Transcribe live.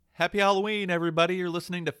Happy Halloween, everybody. You're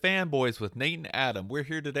listening to Fanboys with Nate and Adam. We're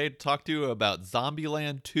here today to talk to you about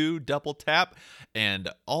Zombieland 2 Double Tap and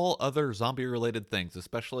all other zombie-related things,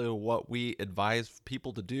 especially what we advise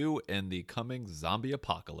people to do in the coming zombie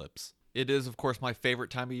apocalypse. It is, of course, my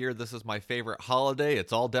favorite time of year. This is my favorite holiday.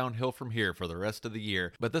 It's all downhill from here for the rest of the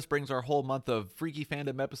year. But this brings our whole month of Freaky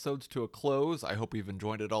Fandom episodes to a close. I hope you've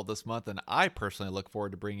enjoyed it all this month, and I personally look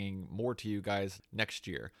forward to bringing more to you guys next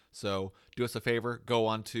year. So do us a favor, go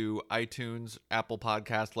on to iTunes, Apple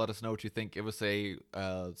Podcasts, let us know what you think. Give us a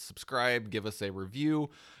subscribe, give us a review.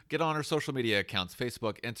 Get on our social media accounts,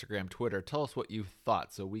 Facebook, Instagram, Twitter. Tell us what you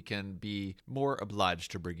thought so we can be more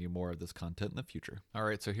obliged to bring you more of this content in the future. All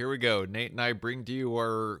right, so here we go. Nate and I bring to you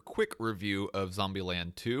our quick review of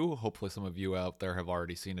Zombieland 2. Hopefully some of you out there have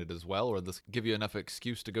already seen it as well, or this give you enough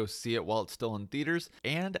excuse to go see it while it's still in theaters.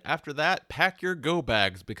 And after that, pack your go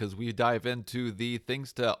bags because we dive into the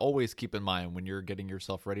things to always keep in mind when you're getting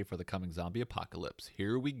yourself ready for the coming zombie apocalypse.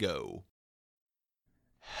 Here we go.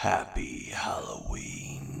 Happy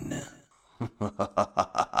Halloween. Alright,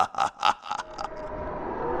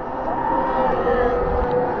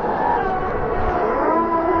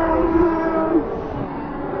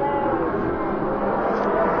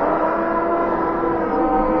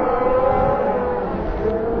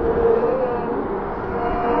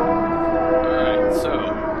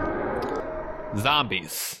 so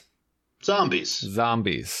Zombies. So,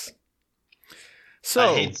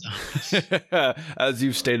 I hate zombies. as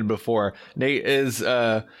you've stated before, Nate is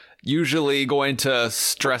usually going to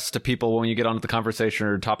stress to people when you get onto the conversation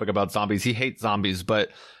or topic about zombies. He hates zombies,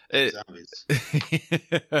 but Zombies.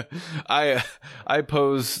 I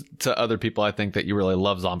pose to other people, I think that you really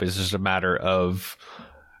love zombies. It's just a matter of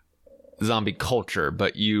zombie culture,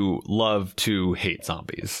 but you love to hate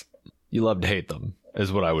zombies. You love to hate them,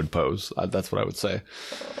 is what I would pose. That's what I would say.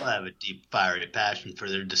 I have a deep, fiery passion for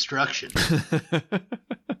their destruction.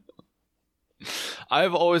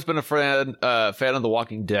 I've always been a fan of The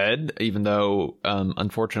Walking Dead, even though,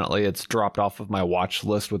 unfortunately, it's dropped off of my watch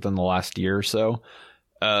list within the last year or so.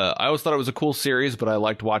 I always thought it was a cool series, but I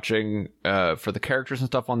liked watching for the characters and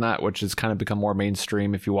stuff on that, which has kind of become more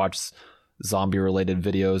mainstream if you watch zombie-related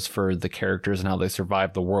videos for the characters and how they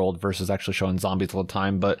survive the world versus actually showing zombies all the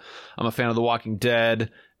time. But I'm a fan of The Walking Dead.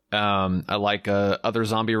 I like other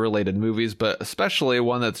zombie-related movies, but especially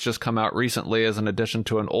one that's just come out recently as an addition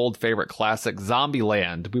to an old favorite classic,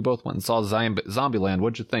 Zombieland. We both went and saw Zombieland.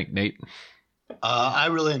 What'd you think, Nate? I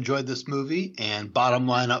really enjoyed this movie, and bottom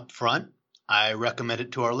line up front, I recommend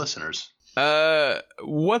it to our listeners.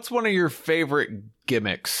 What's one of your favorite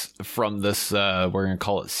gimmicks from this, we're going to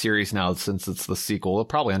call it series now since it's the sequel. We'll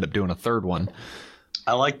probably end up doing a third one.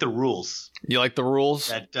 I like the rules. You like the rules?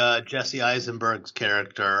 That Jesse Eisenberg's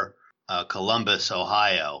character, Columbus,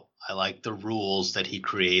 Ohio, I like the rules that he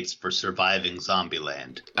creates for surviving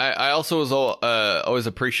Zombieland. I also was always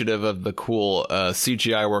appreciative of the cool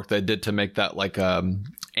CGI work they did to make that like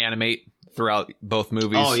animate throughout both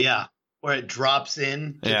movies. Oh, yeah. Where it drops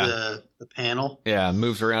in to the panel. Yeah,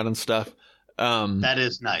 moves around and stuff. That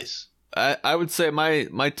is nice. I would say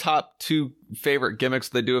my top two favorite gimmicks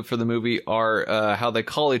they do for the movie are how they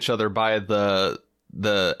call each other by the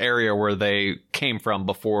area where they came from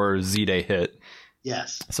before Z-Day hit.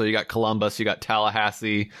 Yes. So you got Columbus, you got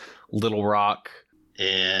Tallahassee, Little Rock.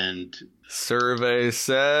 And survey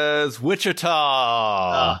says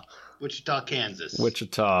Wichita. Wichita, Kansas.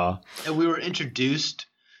 Wichita. And we were introduced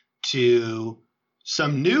to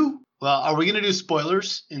some new... Well, are we going to do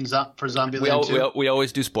spoilers for Zombieland 2? We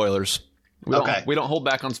always do spoilers. We don't hold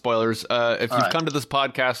back on spoilers. If you've come to this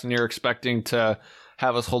podcast and you're expecting to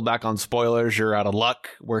have us hold back on spoilers, you're out of luck.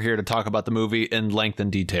 We're here to talk about the movie in length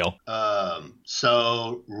and detail.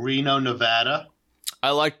 So Reno, Nevada. I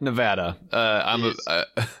like Nevada. I'm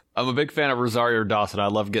a big fan of Rosario Dawson. I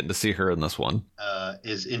love getting to see her in this one.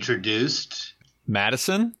 Is introduced.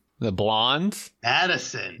 Madison, the blonde.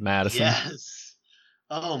 Madison. Yes.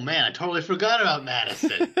 Oh man, I totally forgot about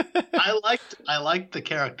Madison. I liked the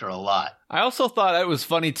character a lot. I also thought it was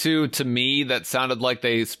funny too. To me, that sounded like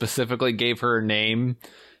they specifically gave her a name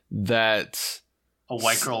that a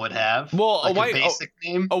white girl would have. Well, like a basic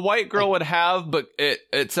name. A white girl would have, but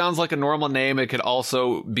it sounds like a normal name. It could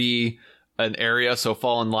also be an area, so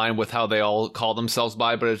fall in line with how they all call themselves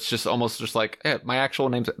by. But it's just almost just like, hey, my actual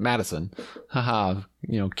name's Madison. Haha,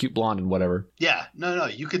 cute blonde and whatever. Yeah, no,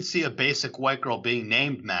 you could see a basic white girl being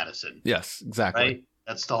named Madison. Yes, exactly. Right,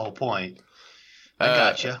 that's the whole point. I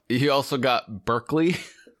gotcha. He also got Berkeley.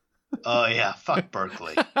 Oh yeah, fuck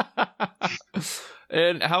Berkeley.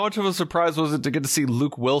 And how much of a surprise was it to get to see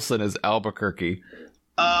Luke Wilson as Albuquerque?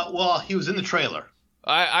 Well, he was in the trailer.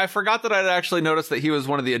 I forgot that I'd actually noticed that he was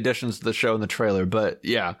one of the additions to the show in the trailer, but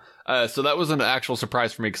yeah. So that was an actual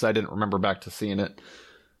surprise for me because I didn't remember back to seeing it.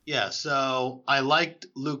 Yeah, so I liked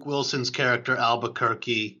Luke Wilson's character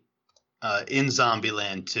Albuquerque in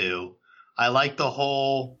Zombieland 2. I like the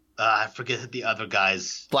whole, I forget the other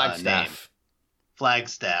guy's name.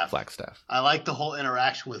 Flagstaff. I like the whole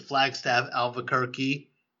interaction with Flagstaff, Albuquerque,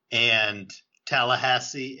 and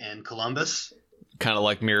Tallahassee and Columbus. Kind of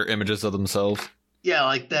like mirror images of themselves. Yeah,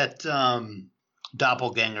 like that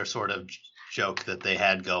doppelganger sort of joke that they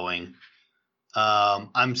had going.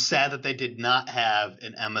 I'm sad that they did not have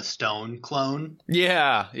an Emma Stone clone.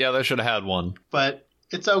 Yeah, they should have had one. But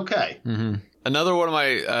it's okay. Mm-hmm. Another one of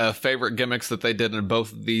my favorite gimmicks that they did in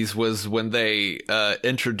both of these was when they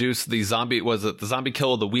introduced the zombie, was it the zombie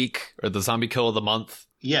kill of the week or the zombie kill of the month?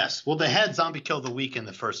 Yes. Well, they had zombie kill of the week in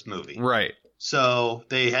the first movie. Right. So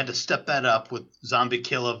they had to step that up with zombie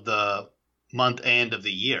kill of the month and of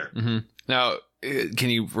the year. Mm-hmm. Now,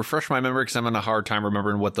 can you refresh my memory? Because I'm having a hard time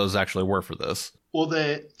remembering what those actually were for this. Well,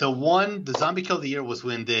 the zombie kill of the year was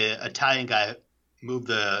when the Italian guy moved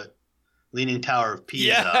the Leaning Tower of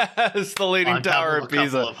Pisa. Yes, the Leaning Tower of Pisa. A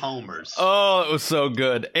couple of homers. Oh, it was so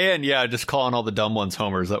good. And yeah, just calling all the dumb ones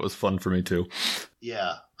homers. That was fun for me too.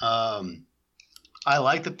 Yeah. I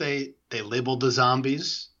like that they labeled the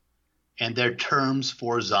zombies, and their terms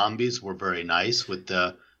for zombies were very nice with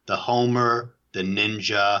the homer, the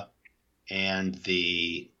ninja, and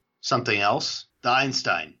the something else, the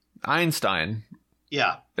Einstein.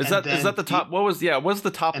 Yeah. Is that the top? What's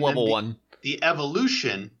the top level one? The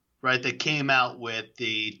evolution, right, that came out with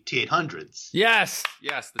the T800s. Yes,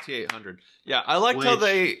 the T800. Yeah, I liked how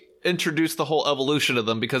they introduced the whole evolution of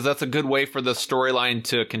them because that's a good way for the storyline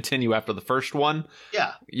to continue after the first one.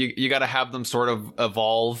 Yeah. You got to have them sort of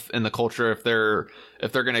evolve in the culture. If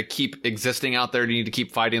they're going to keep existing out there, you need to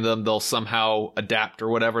keep fighting them. They'll somehow adapt or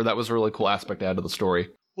whatever. That was a really cool aspect to add to the story.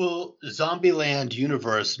 Well, Zombieland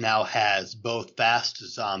universe now has both fast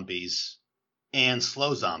zombies and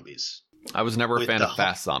slow zombies. I was never a fan of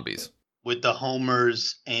fast zombies. With the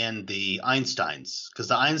homers and the Einsteins. Because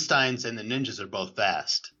the Einsteins and the ninjas are both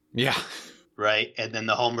fast. Yeah. Right? And then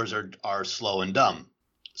the homers are slow and dumb.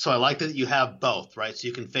 So I like that you have both, right? So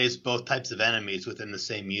you can face both types of enemies within the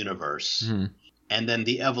same universe. Mm-hmm. And then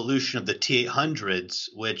the evolution of the T800s,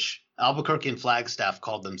 which Albuquerque and Flagstaff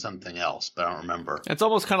called them something else, but I don't remember. It's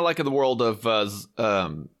almost kind of like in the world of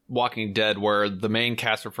Walking Dead, where the main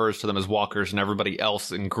cast refers to them as walkers and everybody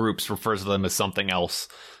else in groups refers to them as something else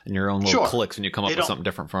in your own little cliques, and you come up with something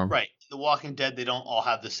different from them. Right. The Walking Dead, they don't all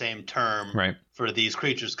have the same term for these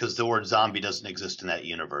creatures because the word zombie doesn't exist in that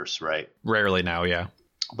universe, right? Rarely now, yeah.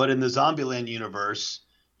 But in the Zombieland universe,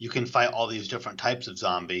 you can fight all these different types of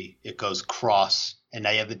zombie. It goes cross, and now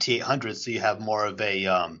you have the T800, so you have more of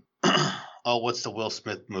a what's the Will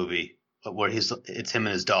Smith movie where it's him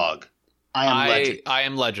and his dog? I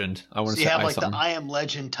Am Legend. I want to say you have like something. The I Am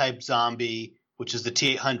Legend type zombie, which is the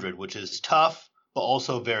T800, which is tough but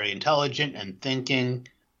also very intelligent and thinking.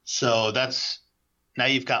 So now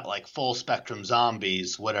you've got like full spectrum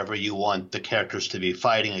zombies. Whatever you want the characters to be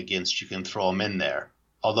fighting against, you can throw them in there.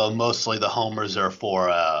 Although mostly the homers are for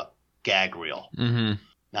a gag reel,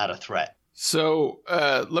 not a threat. So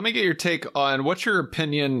let me get your take on what's your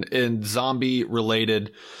opinion in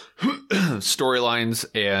zombie-related storylines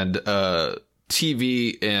and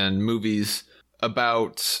TV and movies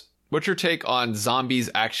about what's your take on zombies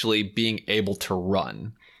actually being able to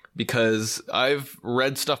run? Because I've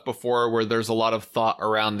read stuff before where there's a lot of thought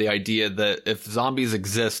around the idea that if zombies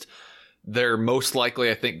exist, they're most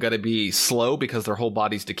likely, I think, going to be slow because their whole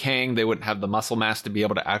body's decaying. They wouldn't have the muscle mass to be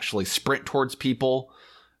able to actually sprint towards people.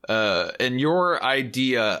 And your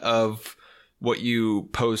idea of what you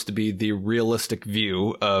pose to be the realistic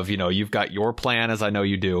view of, you've got your plan, as I know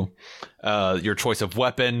you do, your choice of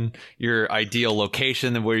weapon, your ideal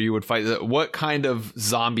location and where you would fight. What kind of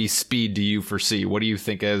zombie speed do you foresee? What do you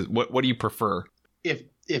think what do you prefer?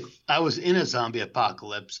 If I was in a zombie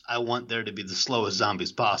apocalypse, I want there to be the slowest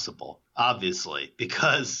zombies possible, obviously,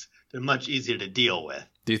 because they're much easier to deal with.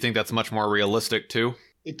 Do you think that's much more realistic too?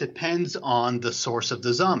 It depends on the source of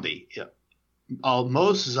the zombie.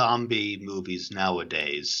 Most zombie movies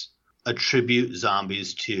nowadays attribute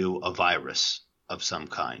zombies to a virus of some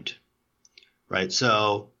kind, right?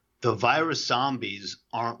 So the virus zombies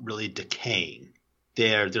aren't really decaying.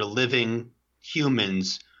 They're living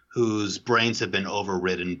humans whose brains have been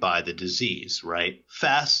overridden by the disease, right?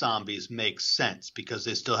 Fast zombies make sense because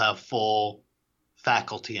they still have full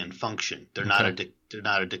faculty and function. They're not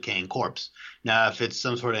a decaying corpse. Now, if it's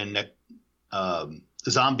some sort of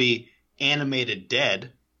zombie animated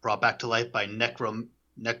dead brought back to life by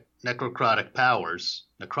necrotic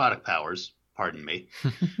powers, pardon me,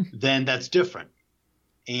 then that's different.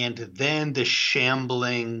 And then the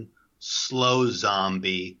shambling, slow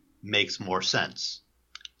zombie makes more sense.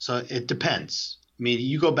 So it depends. I mean,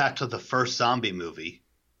 you go back to the first zombie movie,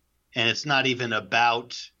 and it's not even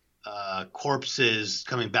about corpses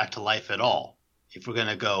coming back to life at all, if we're going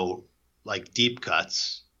to go like deep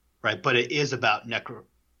cuts, right? But it is about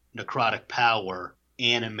necrotic power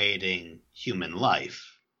animating human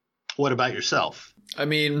life. What about yourself? I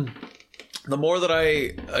mean, the more that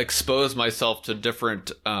I expose myself to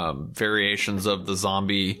different variations of the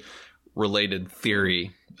zombie related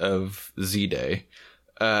theory of Z-Day,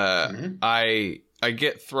 I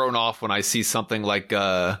get thrown off when I see something like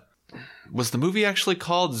was the movie actually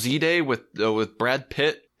called Z-Day with Brad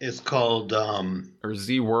Pitt? It's called or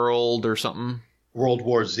Z World or something. World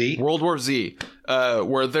War Z. World War Z,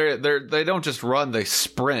 where they don't just run, they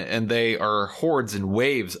sprint, and they are hordes and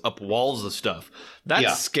waves up walls of stuff.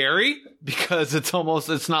 That's scary because it's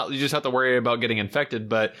not, you just have to worry about getting infected,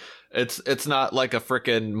 but it's not like a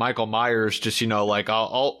frickin' Michael Myers, just, like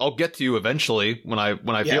I'll get to you eventually when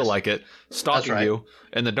I feel like it, stalking you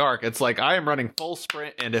in the dark. It's like I am running full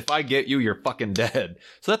sprint, and if I get you, you're fucking dead.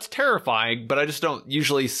 So that's terrifying, but I just don't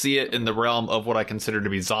usually see it in the realm of what I consider to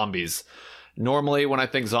be zombies. Normally, when I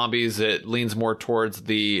think zombies, it leans more towards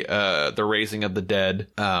the raising of the dead.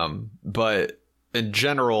 But in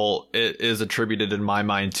general, it is attributed in my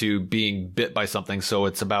mind to being bit by something. So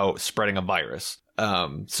it's about spreading a virus.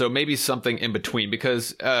 So maybe something in between,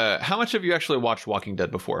 because how much have you actually watched Walking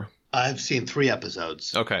Dead before? I've seen 3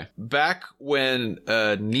 episodes. Okay. Back when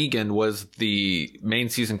Negan was the main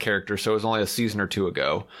season character, so it was only a season or 2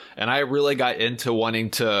 ago, and I really got into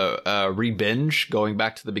wanting to re-binge, going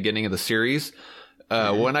back to the beginning of the series.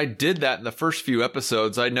 When I did that in the first few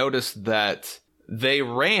episodes, I noticed that they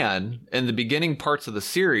ran in the beginning parts of the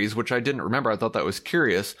series, which I didn't remember. I thought that was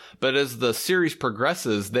curious. But as the series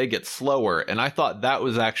progresses, they get slower. And I thought that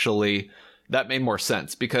was that made more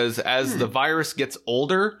sense, because as the virus gets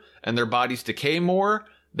older and their bodies decay more,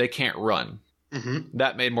 they can't run.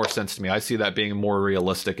 That made more sense to me. I see that being more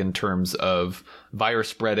realistic in terms of virus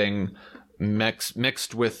spreading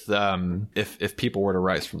mixed with if people were to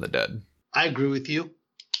rise from the dead. I agree with you.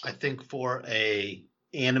 I think for a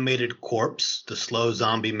animated corpse, the slow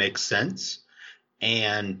zombie makes sense.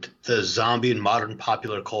 And the zombie in modern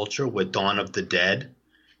popular culture with Dawn of the Dead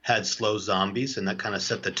had slow zombies, and that kind of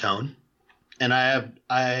set the tone. And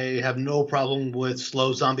I have no problem with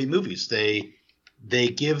slow zombie movies. They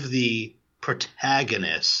give the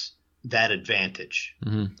protagonist that advantage.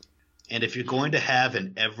 And if you're going to have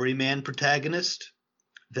an everyman protagonist,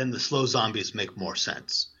 then the slow zombies make more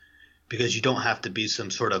sense, because you don't have to be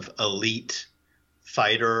some sort of elite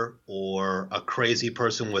fighter or a crazy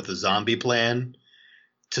person with a zombie plan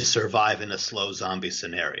to survive in a slow zombie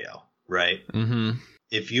scenario, right?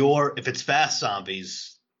 If it's fast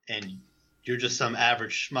zombies and you're just some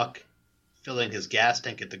average schmuck filling his gas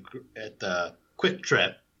tank at the Quick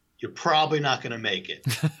Trip, you're probably not going to make it.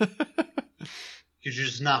 You're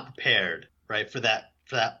just not prepared, right, for that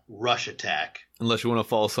rush attack. Unless you want to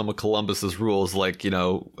follow some of Columbus's rules, like,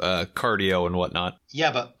 cardio and whatnot.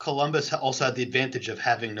 Yeah, but Columbus also had the advantage of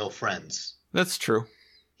having no friends. That's true.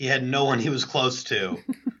 He had no one he was close to.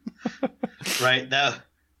 Right?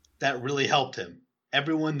 That really helped him.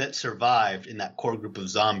 Everyone that survived in that core group of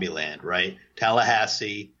Zombieland, right?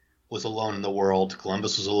 Tallahassee was alone in the world.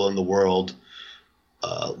 Columbus was alone in the world.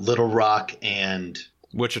 Little Rock and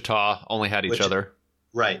Wichita only had each other.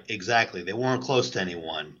 Right, exactly. They weren't close to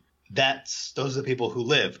anyone. Those are the people who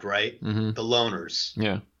lived, right? The loners.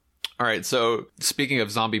 Yeah. All right. So speaking of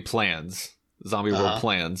zombie world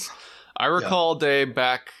plans, I recall a day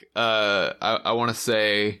back, I want to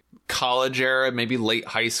say college era, maybe late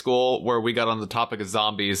high school, where we got on the topic of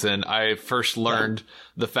zombies, and I first learned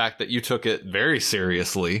the fact that you took it very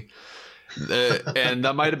seriously. And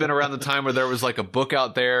that might have been around the time where there was like a book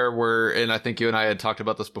out there and I think you and I had talked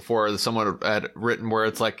about this before, that someone had written, where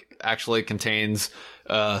it's like actually contains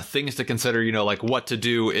things to consider, like what to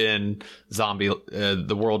do in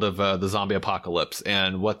the world of the zombie apocalypse,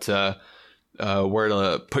 and where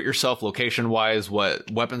to put yourself location wise, what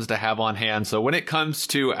weapons to have on hand. So when it comes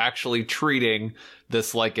to actually treating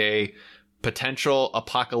this like a potential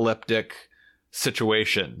apocalyptic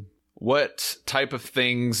situation, what type of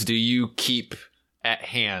things do you keep at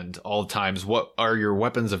hand all the times? What are your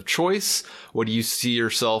weapons of choice? What do you see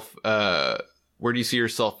yourself? Where do you see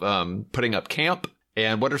yourself putting up camp?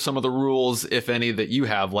 And what are some of the rules, if any, that you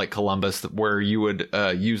have, like Columbus, where you would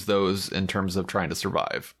use those in terms of trying to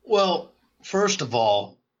survive? Well, first of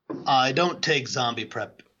all, I don't take zombie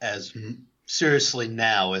prep as seriously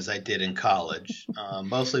now as I did in college,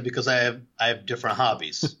 mostly because I have different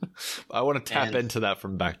hobbies. I want to tap into that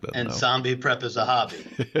from back then. And though. zombie prep is a hobby.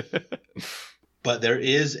 But there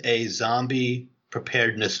is a zombie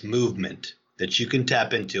preparedness movement that you can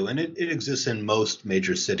tap into, and it exists in most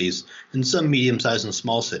major cities, in some medium-sized and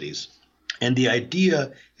small cities. And the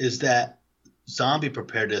idea is that zombie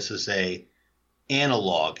preparedness is a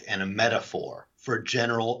analog and a metaphor for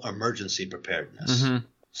general emergency preparedness. Mm-hmm.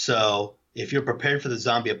 So if you're prepared for the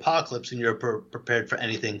zombie apocalypse, and you're prepared for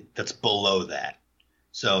anything that's below that,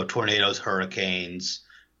 so tornadoes, hurricanes,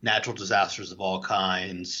 natural disasters of all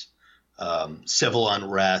kinds, civil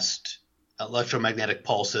unrest, electromagnetic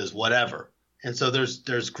pulses, whatever. And so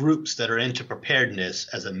there's groups that are into preparedness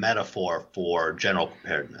as a metaphor for general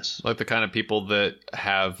preparedness. Like the kind of people that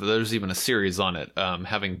there's even a series on it,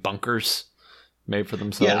 having bunkers made for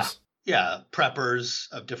themselves. Yeah,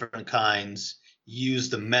 preppers of different kinds use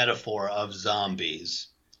the metaphor of zombies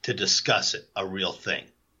to discuss it, a real thing.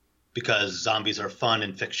 Because zombies are fun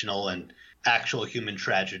and fictional, and actual human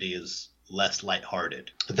tragedy is less lighthearted.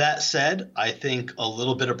 That said, I think a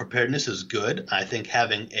little bit of preparedness is good. I think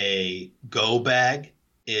having a go bag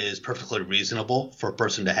is perfectly reasonable for a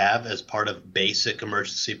person to have as part of basic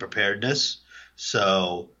emergency preparedness.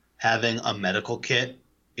 So having a medical kit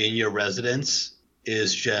in your residence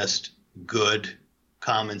is just good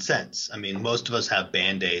common sense. I mean, most of us have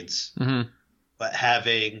Band-Aids, but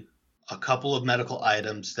having a couple of medical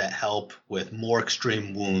items that help with more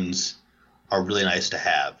extreme wounds are really nice to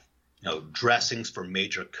have. Dressings for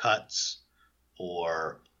major cuts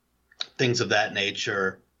or things of that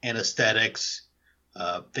nature, anesthetics,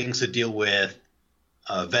 things to deal with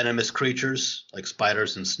venomous creatures like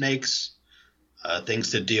spiders and snakes, things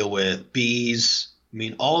to deal with bees. I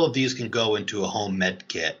mean, all of these can go into a home med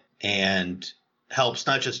kit and helps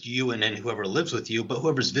not just you and whoever lives with you, but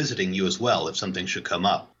whoever's visiting you as well if something should come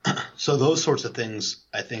up. So those sorts of things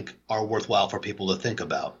I think are worthwhile for people to think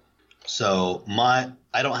about. So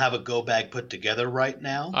I don't have a go bag put together right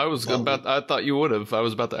now. I thought you would have. I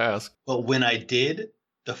was about to ask. But when I did,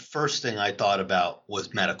 the first thing I thought about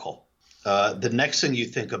was medical. The next thing you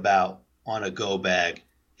think about on a go bag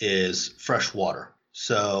is fresh water.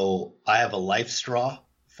 So I have a life straw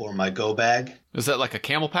for my go bag. Is that like a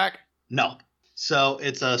camel pack? No. So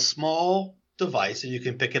it's a small device, and you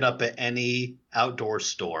can pick it up at any outdoor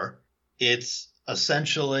store. It's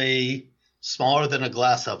essentially smaller than a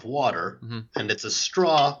glass of water, and it's a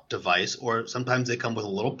straw device, or sometimes they come with a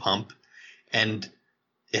little pump, and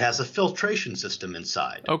it has a filtration system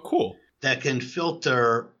inside. Oh, cool. That can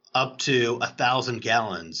filter up to 1,000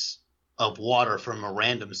 gallons of water from a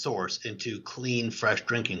random source into clean, fresh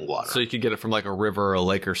drinking water. So you could get it from like a river or a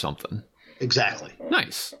lake or something. Exactly.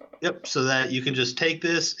 Nice. Yep, so that you can just take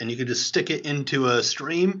this and you can just stick it into a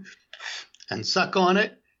stream and suck on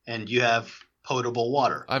it, and you have potable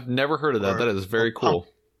water. I've never heard of that. That is very cool.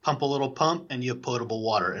 Pump a little pump and you have potable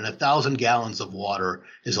water. And 1,000 gallons of water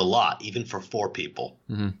is a lot, even for 4 people.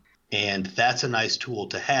 And that's a nice tool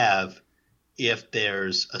to have if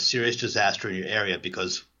there's a serious disaster in your area,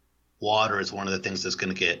 because water is one of the things that's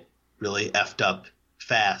going to get really effed up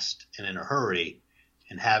fast and in a hurry.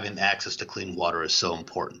 And having access to clean water is so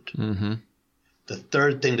important. The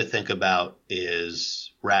third thing to think about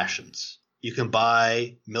is rations. You can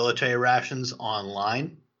buy military rations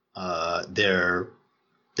online.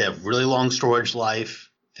 They have really long storage life.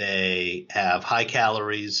 They have high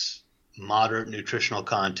calories, moderate nutritional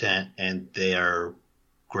content, and they are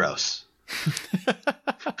gross.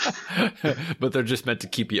 But they're just meant to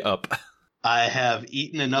keep you up. I have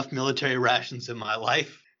eaten enough military rations in my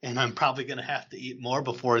life, and I'm probably going to have to eat more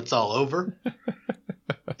before it's all over.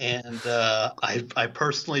 And I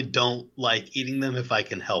personally don't like eating them if I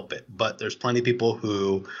can help it. But there's plenty of people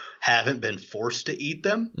who haven't been forced to eat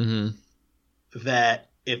them, that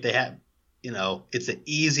if they have, it's an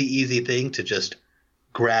easy thing to just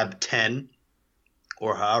grab 10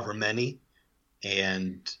 or however many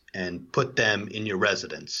and put them in your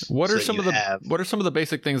residence. What are some of the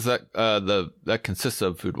basic things that that consists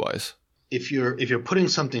of food wise? If you're putting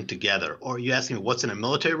something together, or you asking me what's in a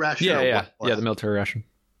military ration? Yeah, the military ration.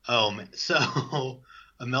 Oh, man. So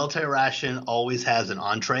a military ration always has an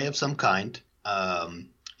entree of some kind.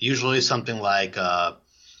 Usually something like a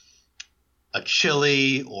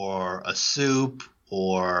chili or a soup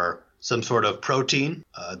or some sort of protein.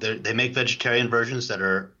 They make vegetarian versions that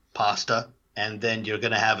are pasta, and then you're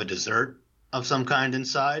going to have a dessert of some kind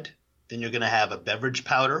inside. Then you're going to have a beverage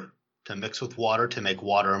powder to mix with water to make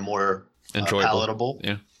water more palatable.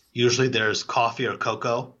 Yeah. Usually there's coffee or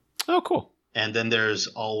cocoa. Oh, cool. And then there's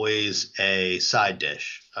always a side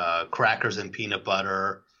dish, crackers and peanut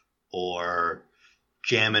butter, or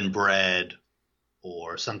jam and bread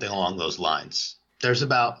or something along those lines. There's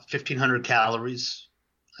about 1,500 calories,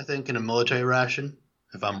 I think, in a military ration.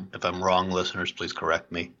 If I'm wrong, listeners, please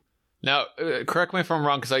correct me. Now, correct me if I'm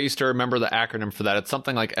wrong, because I used to remember the acronym for that. It's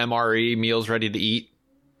something like MRE, meals ready to eat.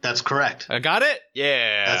 That's correct. I got it?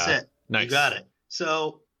 Yeah. That's it. Nice. You got it.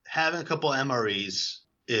 So having a couple MREs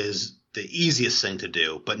is the easiest thing to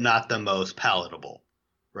do, but not the most palatable,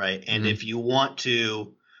 right? And if you want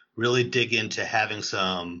to really dig into having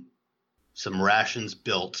some rations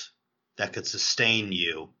built that could sustain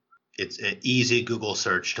you, it's an easy Google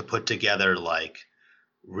search to put together like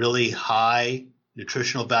really high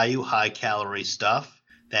nutritional value, high calorie stuff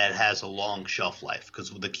that has a long shelf life,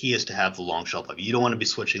 because the key is to have the long shelf life. You don't want to be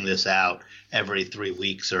switching this out every 3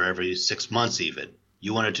 weeks or every 6 months even.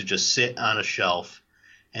 You want it to just sit on a shelf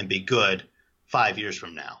and be good 5 years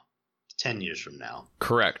from now, 10 years from now.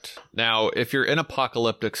 Correct. Now, if you're in an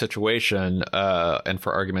apocalyptic situation, and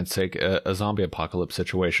for argument's sake, a zombie apocalypse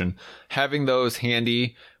situation, having those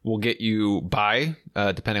handy will get you by,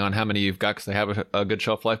 depending on how many you've got, because they have a good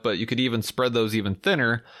shelf life. But you could even spread those even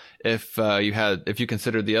thinner if you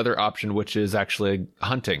considered the other option, which is actually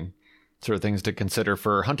hunting. Sort of things to consider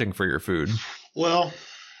for hunting for your food. Well,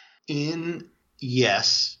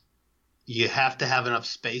 yes, you have to have enough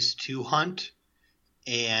space to hunt,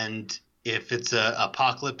 and if it's an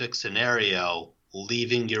apocalyptic scenario,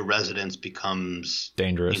 leaving your residence becomes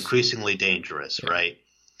dangerous, increasingly dangerous, right?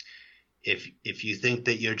 If you think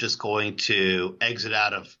that you're just going to exit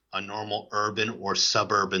out of a normal urban or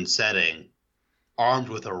suburban setting armed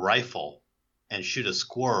with a rifle and shoot a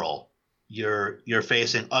squirrel, you're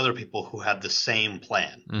facing other people who have the same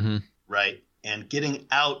plan, right? And getting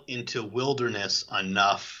out into wilderness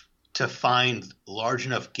enough to find large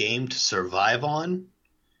enough game to survive on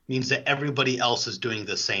means that everybody else is doing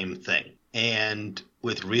the same thing. And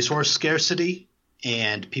with resource scarcity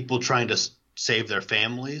and people trying to save their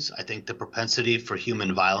families, I think the propensity for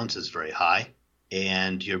human violence is very high.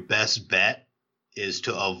 And your best bet is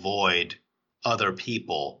to avoid other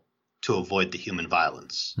people, to avoid the human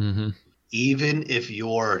violence. Even if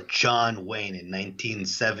you're John Wayne in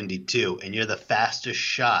 1972 and you're the fastest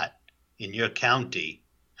shot in your county,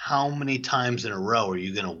 how many times in a row are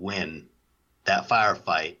you going to win that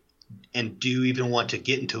firefight? And do you even want to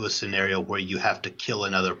get into a scenario where you have to kill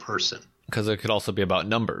another person? Because it could also be about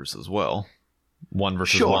numbers as well. 1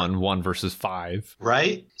 versus 1 versus 5.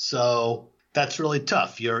 Right? So that's really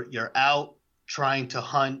tough. You're out trying to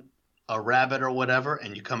hunt a rabbit or whatever,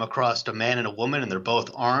 and you come across a man and a woman, and they're both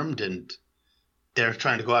armed, and they're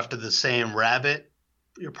trying to go after the same rabbit.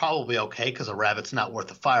 You're probably okay because a rabbit's not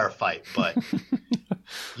worth a firefight, but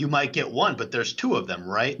you might get one, but there's 2 of them,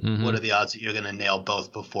 right? What are the odds that you're going to nail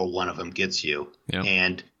both before one of them gets you? Yeah.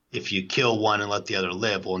 And if you kill one and let the other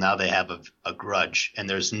live, well, now they have a grudge, and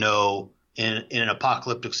there's no in an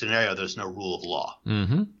apocalyptic scenario, there's no rule of law,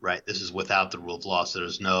 right? This is without the rule of law, so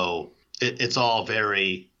there's no it's all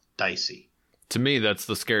very dicey. To me, that's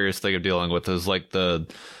the scariest thing of dealing with is like the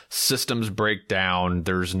systems break down.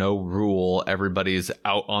 There's no rule. Everybody's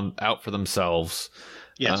out for themselves.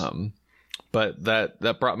 Yes. But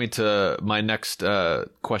that brought me to my next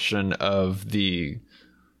question of the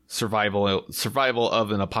survival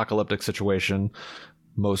of an apocalyptic situation,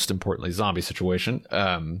 most importantly, zombie situation.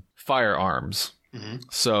 Firearms.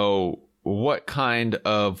 So what kind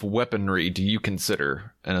of weaponry do you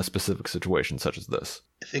consider in a specific situation such as this?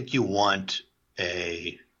 I think you want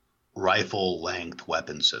a rifle-length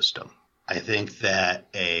weapon system. I think that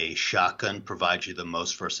a shotgun provides you the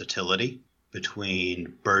most versatility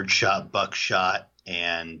between birdshot, buckshot,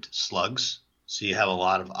 and slugs. So you have a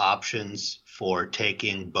lot of options for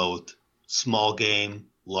taking both small game,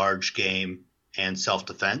 large game, and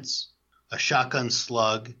self-defense. A shotgun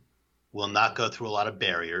slug will not go through a lot of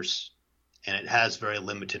barriers, and it has very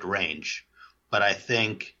limited range. But I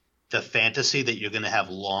think the fantasy that you're going to have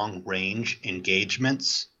long-range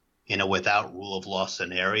engagements in a without rule of law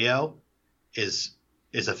scenario is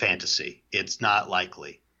a fantasy. It's not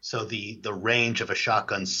likely. So the range of a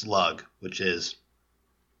shotgun slug, which is,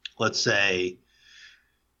 let's say,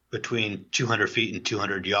 between 200 feet and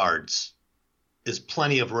 200 yards, is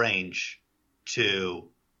plenty of range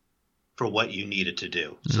for what you need it to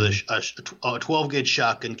do. So a 12-gauge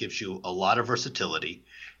shotgun gives you a lot of versatility,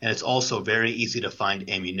 and it's also very easy to find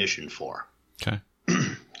ammunition for. Okay.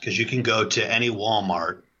 Because you can go to any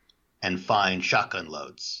Walmart and find shotgun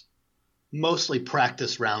loads. Mostly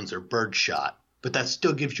practice rounds are birdshot, but that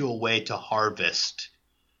still gives you a way to harvest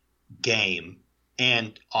game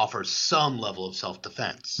and offers some level of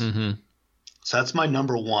self-defense. So that's my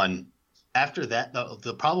number one After that,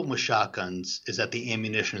 the problem with shotguns is that the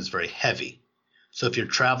ammunition is very heavy. So if you're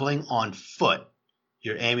traveling on foot,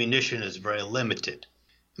 your ammunition is very limited.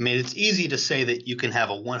 I mean, it's easy to say that you can have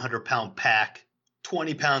a 100-pound pack,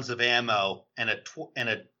 20 pounds of ammo, and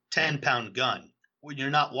a 10-pound gun when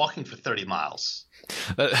you're not walking for 30 miles.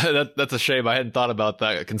 That's a shame. I hadn't thought about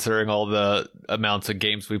that, considering all the amounts of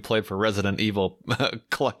games we played for Resident Evil,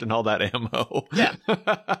 collecting all that ammo. Yeah.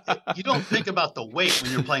 You don't think about the weight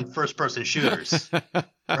when you're playing first-person shooters,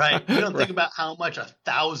 right? You don't think about how much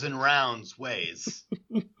 1,000 rounds weighs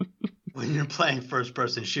when you're playing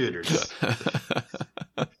first-person shooters.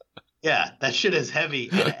 Yeah, that shit is heavy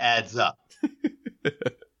and it adds up.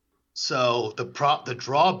 So the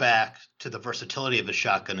drawback to the versatility of a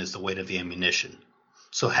shotgun is the weight of the ammunition.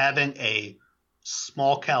 So having a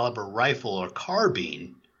small caliber rifle or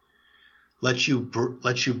carbine lets you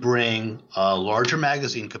bring a larger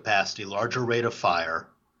magazine capacity, larger rate of fire,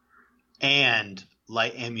 and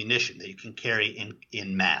light ammunition that you can carry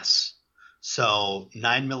in mass. So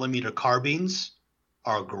 9mm carbines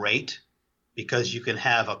are great because you can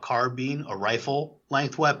have a carbine, a rifle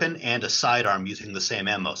length weapon, and a sidearm using the same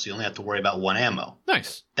ammo. So you only have to worry about one ammo.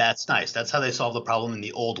 Nice. That's nice. That's how they solved the problem in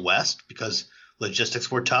the Old West because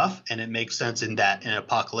logistics were tough, and it makes sense in an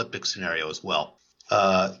apocalyptic scenario as well.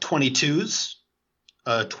 22s,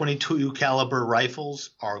 22 caliber rifles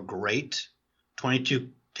are great.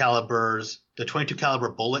 The 22 caliber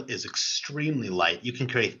bullet is extremely light. You can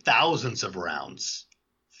carry thousands of rounds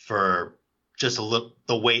for just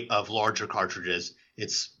the weight of larger cartridges.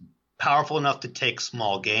 It's powerful enough to take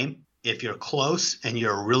small game. If you're close and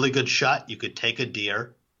you're a really good shot, you could take a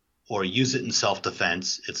deer or use it in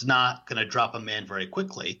self-defense. It's not going to drop a man very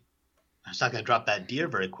quickly. It's not going to drop that deer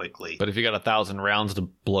very quickly. But if you got 1,000 rounds to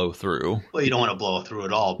blow through. Well, you don't want to blow through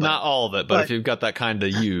it all. Not all of it, but if you've got that kind to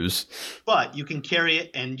use. But you can carry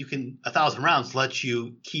it, and 1,000 rounds lets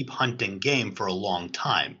you keep hunting game for a long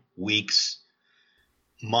time. Weeks,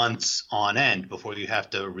 months on end before you have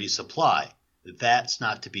to resupply. That's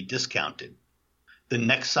not to be discounted. The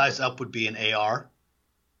next size up would be an AR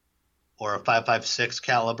or a 5.56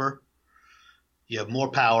 caliber. You have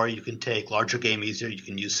more power. You can take larger game easier. You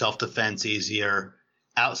can use self-defense easier.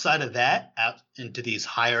 Outside of that, out into these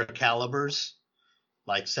higher calibers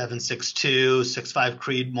like 7.62, 6.5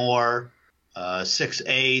 Creedmoor,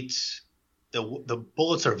 6.8, the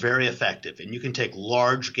bullets are very effective, and you can take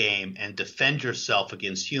large game and defend yourself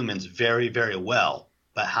against humans very, very well.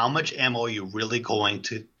 But how much ammo are you really going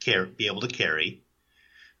to be able to carry?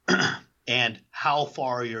 And how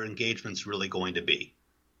far are your engagements really going to be?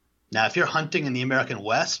 Now, if you're hunting in the American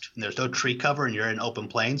West and there's no tree cover and you're in open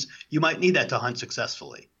plains, you might need that to hunt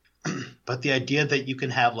successfully. But the idea that you can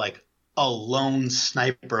have like a lone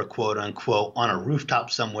sniper, quote unquote, on a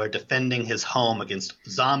rooftop somewhere defending his home against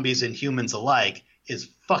zombies and humans alike is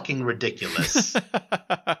fucking ridiculous.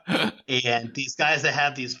 And these guys that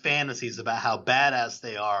have these fantasies about how badass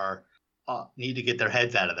they are need to get their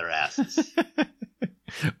heads out of their asses.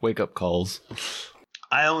 Wake up calls.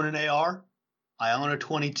 I own an AR. I own a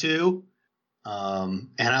 22. And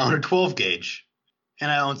I own a 12 gauge.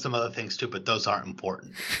 And I own some other things too, but those aren't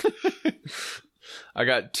important. I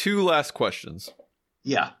got two last questions.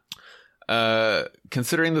 Yeah.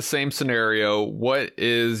 Considering the same scenario, what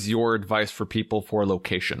is your advice for people for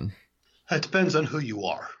location? It depends on who you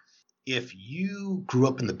are. If you grew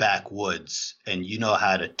up in the backwoods and you know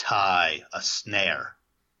how to tie a snare,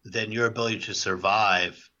 then your ability to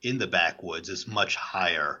survive in the backwoods is much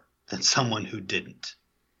higher than someone who didn't.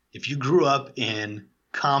 If you grew up in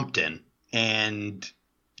Compton and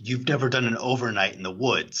you've never done an overnight in the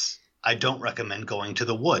woods, I don't recommend going to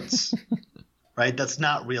the woods, right? That's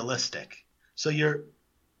not realistic. So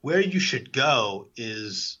where you should go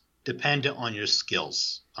is dependent on your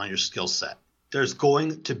skills, on your skill set. There's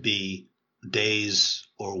going to be days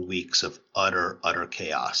or weeks of utter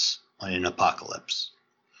chaos on an apocalypse.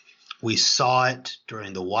 We saw it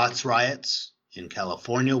during the Watts riots in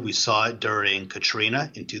California. We saw it during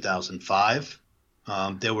Katrina in 2005.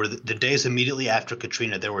 There were the days immediately after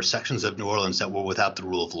Katrina, there were sections of New Orleans that were without the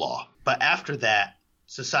rule of law. But after that,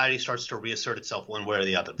 society starts to reassert itself one way or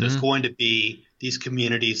the other. There's going to be these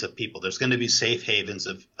communities of people. There's going to be safe havens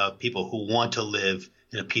of people who want to live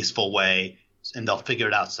in a peaceful way, and they'll figure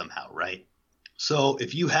it out somehow, right? So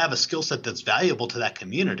if you have a skill set that's valuable to that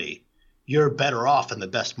community, you're better off than the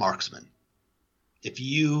best marksman. If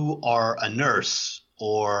you are a nurse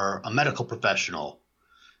or a medical professional,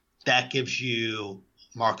 that gives you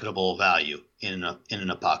marketable value in an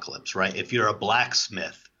apocalypse, right? If you're a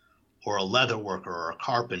blacksmith or a leather worker or a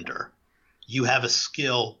carpenter, you have a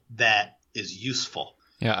skill that is useful.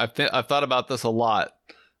 Yeah, I've thought about this a lot.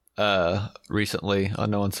 recently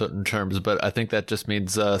on no uncertain terms, but I think that just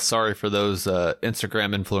means sorry for those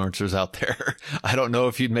Instagram influencers out there. I don't know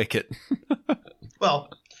if you'd make it.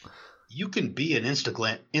 Well, you can be an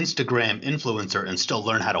Instagram influencer and still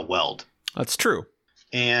learn how to weld. That's true.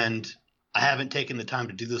 And I haven't taken the time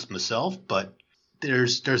to do this myself, but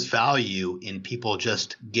there's value in people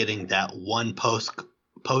just getting that one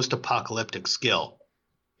post-apocalyptic skill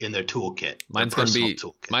in their toolkit. Mine's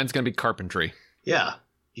gonna be carpentry. Yeah.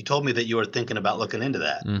 You told me that you were thinking about looking into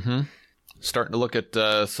that. Mm-hmm. Starting to look at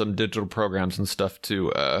some digital programs and stuff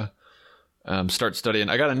to start studying.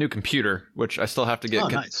 I got a new computer, which I still have to get.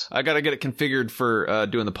 Nice. I got to get it configured for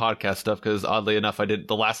doing the podcast stuff because oddly enough,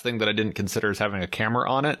 the last thing that I didn't consider is having a camera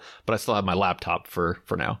on it, but I still have my laptop for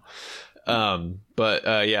now.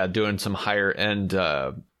 But doing some higher end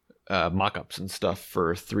mock-ups and stuff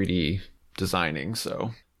for 3D designing.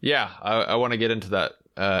 So yeah, I want to get into that.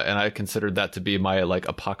 And I considered that to be my like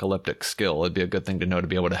apocalyptic skill. It'd be a good thing to know to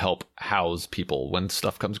be able to help house people when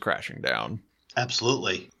stuff comes crashing down.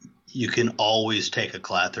 Absolutely. You can always take a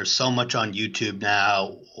class. There's so much on YouTube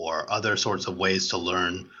now or other sorts of ways to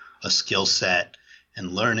learn a skill set,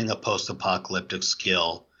 and learning a post-apocalyptic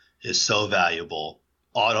skill is so valuable.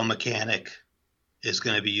 Auto mechanic is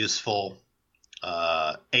going to be useful.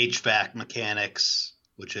 HVAC mechanics,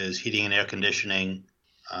 which is heating and air conditioning.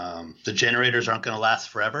 The generators aren't going to last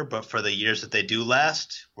forever, but for the years that they do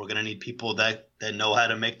last, we're going to need people that know how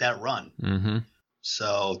to make that run. Mm-hmm.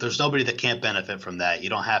 So there's nobody that can't benefit from that. You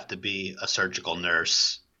don't have to be a surgical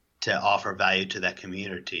nurse to offer value to that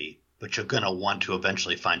community, but you're going to want to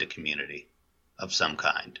eventually find a community of some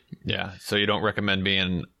kind. Yeah, so you don't recommend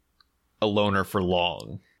being a loner for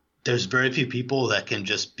long. There's very few people that can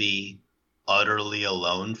just be utterly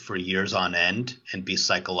alone for years on end and be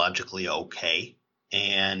psychologically okay.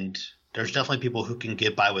 And there's definitely people who can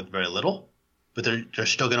get by with very little, but they're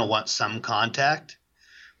still going to want some contact.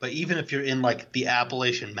 But even if you're in like the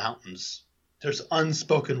Appalachian Mountains, there's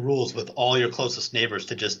unspoken rules with all your closest neighbors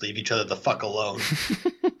to just leave each other the fuck alone.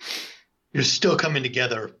 You're still coming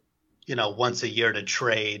together, once a year to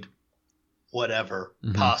trade whatever,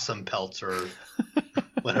 possum pelts or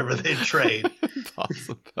whatever they trade.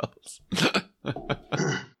 Possum pelts.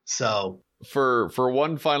 So for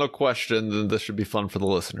one final question, then this should be fun for the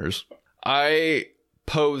listeners. I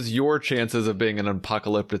pose your chances of being in an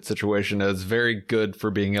apocalyptic situation as very good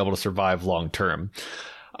for being able to survive long term.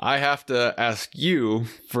 I have to ask you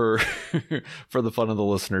for for the fun of the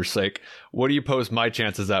listeners' sake, what do you pose my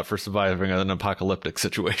chances at for surviving an apocalyptic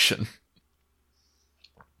situation?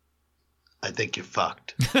 I think you're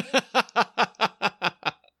fucked.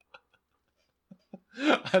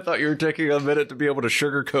 I thought you were taking a minute to be able to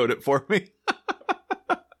sugarcoat it for me.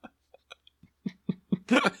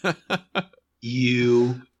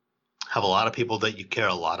 You have a lot of people that you care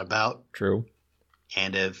a lot about. True.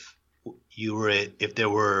 And if there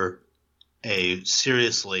were a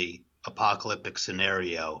seriously apocalyptic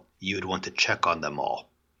scenario, you would want to check on them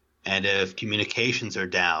all. And if communications are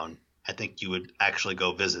down, I think you would actually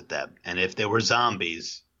go visit them. And if there were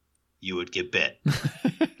zombies, you would get bit.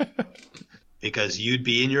 Because you'd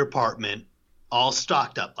be in your apartment all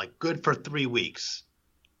stocked up, like good for 3 weeks.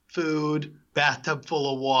 Food, bathtub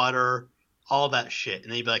full of water, all that shit.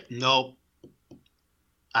 And then you'd be like, nope,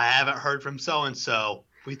 I haven't heard from so-and-so.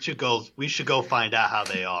 We should go find out how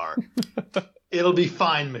they are. It'll be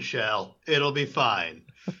fine, Michelle. It'll be fine.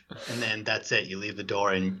 And then that's it. You leave the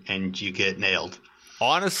door and you get nailed.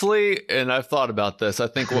 Honestly, and I've thought about this, I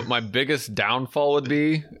think what my biggest downfall would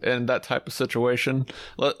be in that type of situation,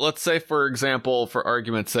 let's say, for example, for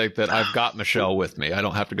argument's sake, that I've got Michelle with me. I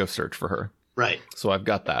don't have to go search for her. Right. So I've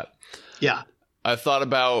got that. Yeah. I've thought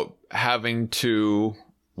about having to,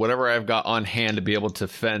 whatever I've got on hand, to be able to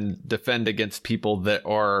defend against people that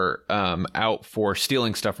are out for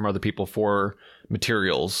stealing stuff from other people for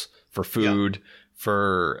materials, for food,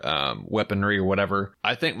 for weaponry or whatever.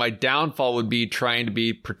 I think my downfall would be trying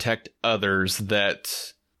to protect others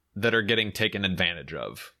that are getting taken advantage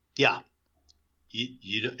of. Yeah.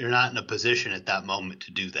 You're not in a position at that moment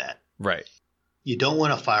to do that. Right. You don't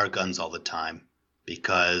want to fire guns all the time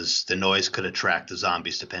because the noise could attract the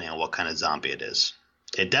zombies depending on what kind of zombie it is.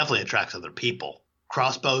 It definitely attracts other people.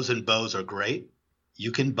 Crossbows and bows are great.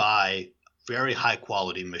 You can buy very high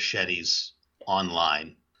quality machetes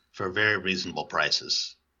online for very reasonable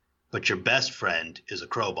prices. But your best friend is a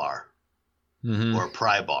crowbar or a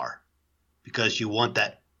pry bar because you want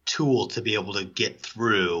that tool to be able to get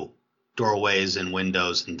through doorways and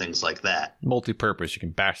windows and things like that. Multi-purpose. You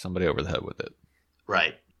can bash somebody over the head with it.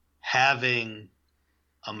 Right. Having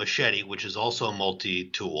a machete, which is also a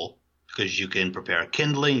multi-tool, because you can prepare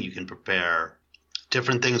kindling, you can prepare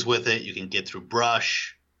different things with it. You can get through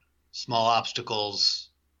brush, small obstacles,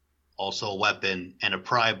 also a weapon, and a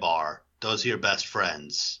pry bar. Those are your best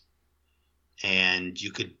friends. And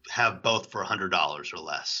you could have both for $100 or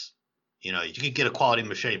less. You know, you could get a quality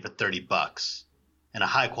machete for $30 and a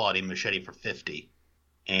high quality machete for $50.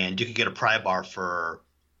 And you could get a pry bar for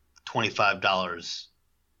 $25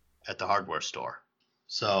 at the hardware store.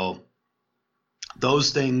 So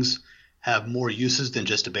those things have more uses than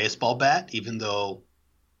just a baseball bat, even though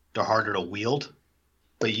they're harder to wield.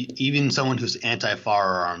 But even someone who's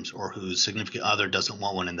anti-firearms or whose significant other doesn't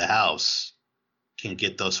want one in the house can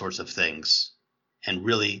get those sorts of things and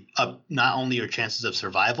really up not only your chances of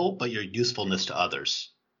survival, but your usefulness to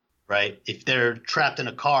others, right? If they're trapped in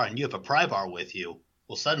a car and you have a pry bar with you,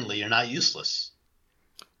 well, suddenly you're not useless.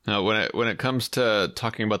 Now, when it comes to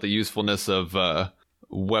talking about the usefulness of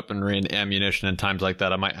weaponry and ammunition and times like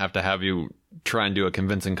that, I might have to have you try and do a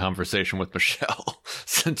convincing conversation with Michelle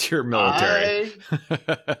since you're military.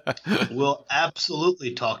 I will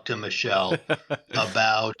absolutely talk to Michelle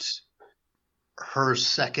about her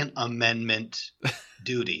Second Amendment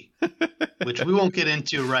duty, which we won't get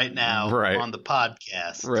into right now on the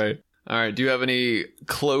podcast. Right. All right. Do you have any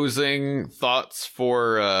closing thoughts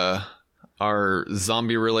for our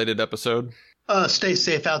zombie-related episode? Stay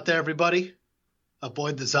safe out there, everybody.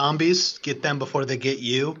 Avoid the zombies. Get them before they get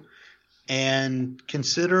you. And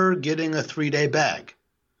consider getting a 3-day bag.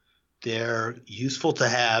 They're useful to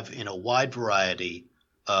have in a wide variety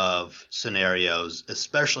of scenarios,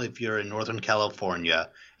 especially if you're in Northern California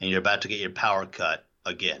and you're about to get your power cut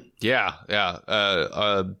again. Yeah.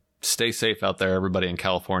 Stay safe out there, everybody in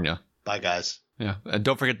California. Bye, guys. Yeah. And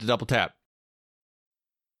don't forget to double tap.